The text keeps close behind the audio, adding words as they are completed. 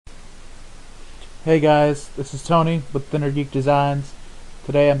Hey guys, this is Tony with Inner Geek Designs.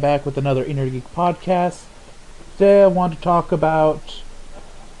 Today I'm back with another Inner Geek podcast. Today I want to talk about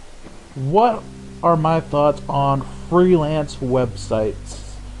what are my thoughts on freelance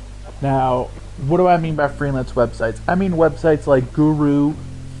websites. Now, what do I mean by freelance websites? I mean websites like Guru,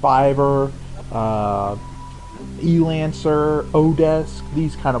 Fiverr, uh, Elancer, Odesk,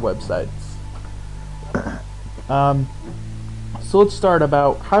 these kind of websites. Um, so let's start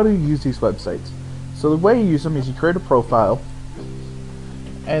about how do you use these websites. So the way you use them is you create a profile,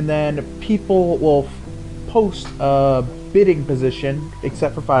 and then people will post a bidding position,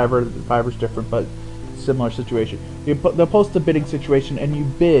 except for Fiverr. Fiverr's different, but similar situation. They'll post a bidding situation, and you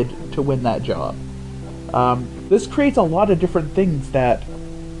bid to win that job. This creates a lot of different things that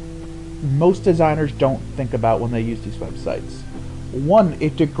most designers don't think about when they use these websites. One,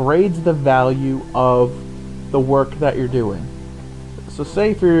 it degrades the value of the work that you're doing. So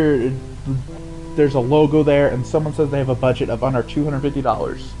say if there's a logo there and someone says they have a budget of under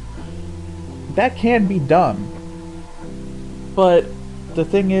 $250. That can be done. But the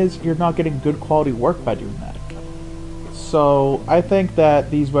thing is, you're not getting good quality work by doing that. So I think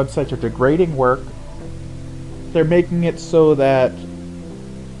that these websites are degrading work. They're making it so that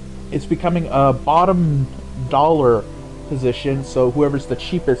it's becoming a bottom dollar position, so whoever's the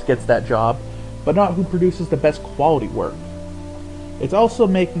cheapest gets that job, but not who produces the best quality work. It's also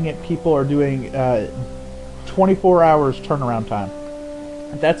making it people are doing 24 hours turnaround time.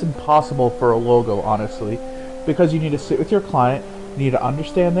 That's impossible for a logo, honestly, because you need to sit with your client, you need to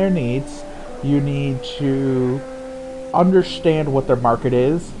understand their needs, you need to understand what their market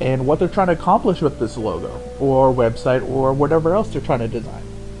is and what they're trying to accomplish with this logo or website or whatever else they're trying to design.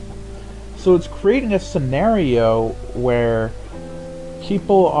 So it's creating a scenario where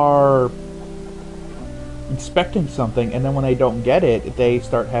people are expecting something, and then when they don't get it, they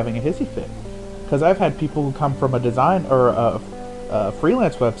start having a hissy fit. Because I've had people who come from a design or a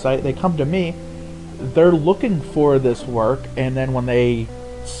freelance website, they come to me, they're looking for this work, and then when they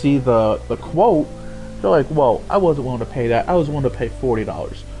see the quote, they're like, "Whoa, I wasn't willing to pay that. I was willing to pay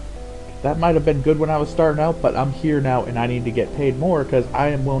 $40. That might have been good when I was starting out, but I'm here now, and I need to get paid more because I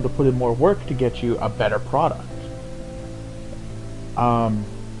am willing to put in more work to get you a better product."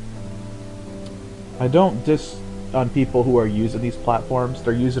 I don't diss on people who are using these platforms.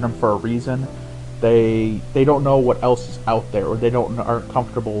 They're using them for a reason. They don't know what else is out there, or they aren't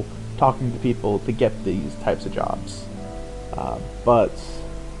comfortable talking to people to get these types of jobs. But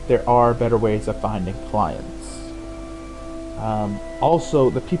there are better ways of finding clients. Also,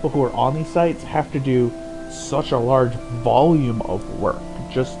 the people who are on these sites have to do such a large volume of work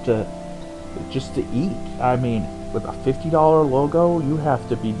just to eat. I mean, with a $50 logo, you have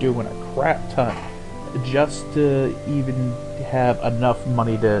to be doing a crap ton just to even have enough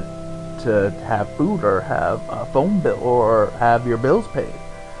money to have food or have a phone bill or have your bills paid.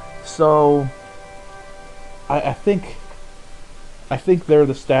 So I think they're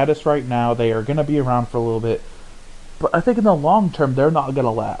the status right now. They are going to be around for a little bit, but I think in the long term they're not going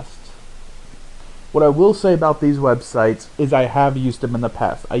to last. What I will say about these websites is I have used them in the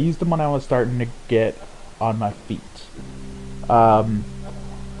past. I used them when I was starting to get on my feet.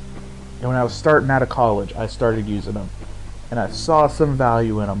 And when I was starting out of college, I started using them. And I saw some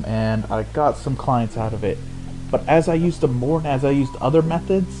value in them, and I got some clients out of it. But as I used them more and as I used other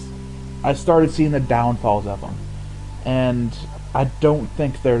methods, I started seeing the downfalls of them. And I don't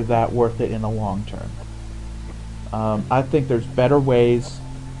think they're that worth it in the long term. I think there's better ways,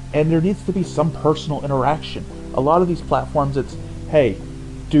 and there needs to be some personal interaction. A lot of these platforms, it's, hey,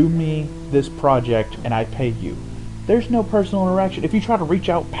 do me this project and I pay you. There's no personal interaction. If you try to reach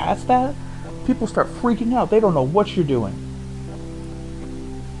out past that, people start freaking out. They don't know what you're doing.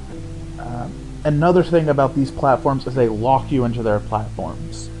 Another thing about these platforms is they lock you into their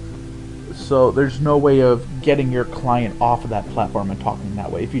platforms. So there's no way of getting your client off of that platform and talking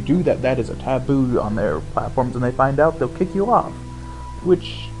that way. If you do that, that is a taboo on their platforms, and they find out, they'll kick you off.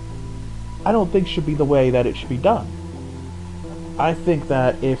 Which I don't think should be the way that it should be done. I think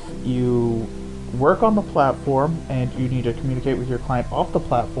that if you work on the platform and you need to communicate with your client off the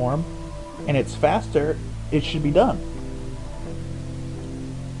platform and it's faster, it should be done.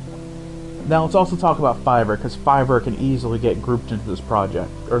 Now let's also talk about Fiverr, because Fiverr can easily get grouped into this project,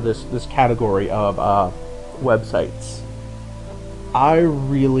 or this category of websites. I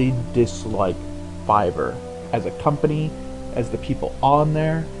really dislike Fiverr as a company, as the people on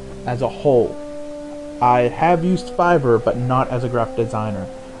there, as a whole. I have used Fiverr, but not as a graphic designer.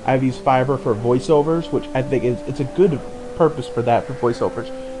 I've used Fiverr for voiceovers, which I think it's a good purpose for that, for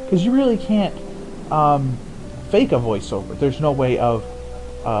voiceovers, because you really can't fake a voiceover. There's no way of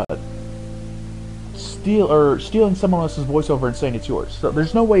stealing someone else's voiceover and saying it's yours. So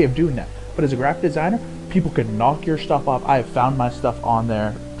there's no way of doing that. But as a graphic designer, people can knock your stuff off. I have found my stuff on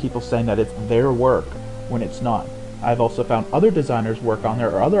there, people saying that it's their work when it's not. I've also found other designers' work on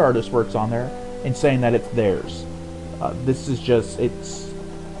there, or other artists' works on there, and saying that it's theirs. This is just, it's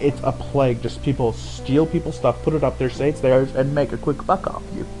a plague. Just people steal people's stuff, put it up there, say it's theirs, and make a quick buck off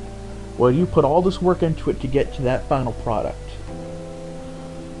you. Well, you put all this work into it to get to that final product.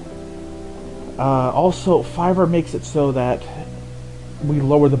 Also, Fiverr makes it so that we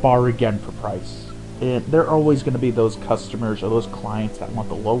lower the bar again for price. And there are always going to be those customers or those clients that want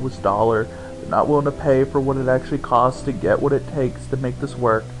the lowest dollar. They're not willing to pay for what it actually costs to get what it takes to make this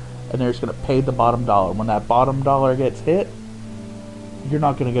work. And they're just going to pay the bottom dollar. When that bottom dollar gets hit, you're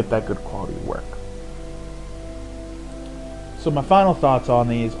not going to get that good quality work. So my final thoughts on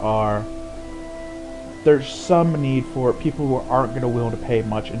these are, there's some need for people who aren't going to willing to pay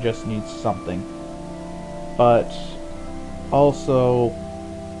much and just need something. But also,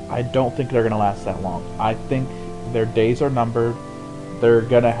 I don't think they're going to last that long. I think their days are numbered. They're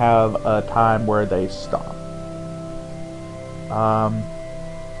going to have a time where they stop.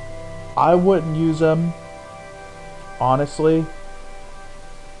 I wouldn't use them, honestly.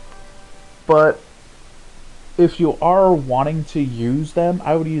 But if you are wanting to use them,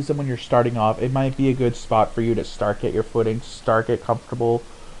 I would use them when you're starting off. It might be a good spot for you to start get your footing, start get comfortable,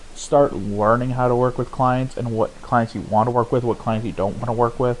 start learning how to work with clients and what clients you want to work with, what clients you don't want to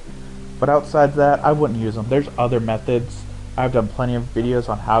work with. But outside that, I wouldn't use them. There's other methods. I've done plenty of videos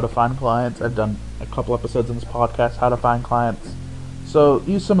on how to find clients. I've done a couple episodes in this podcast, how to find clients. So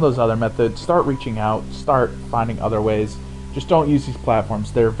use some of those other methods. Start reaching out. Start finding other ways. Just don't use these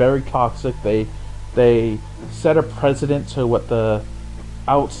platforms. They're very toxic. They set a precedent to what the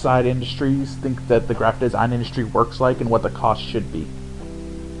outside industries think that the graphic design industry works like and what the cost should be.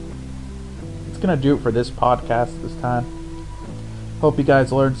 It's going to do it for this podcast this time. Hope you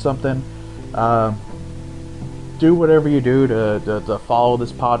guys learned something. Do whatever you do to follow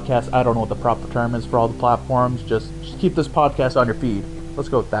this podcast. I don't know what the proper term is for all the platforms. Just keep this podcast on your feed. Let's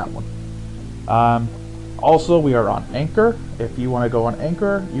go with that one. Also, we are on Anchor. If you want to go on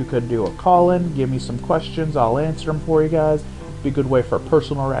Anchor, you could do a call-in, give me some questions, I'll answer them for you guys. Be a good way for a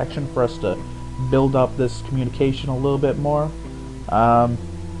personal interaction for us to build up this communication a little bit more.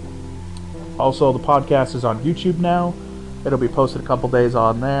 Also, the podcast is on YouTube now. It'll be posted a couple days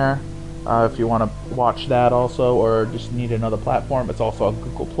on there. If you want to watch that also, or just need another platform, it's also on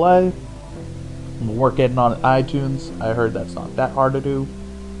Google Play. I'm working on iTunes. I heard that's not that hard to do.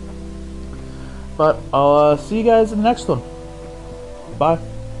 But I'll see you guys in the next one. Bye.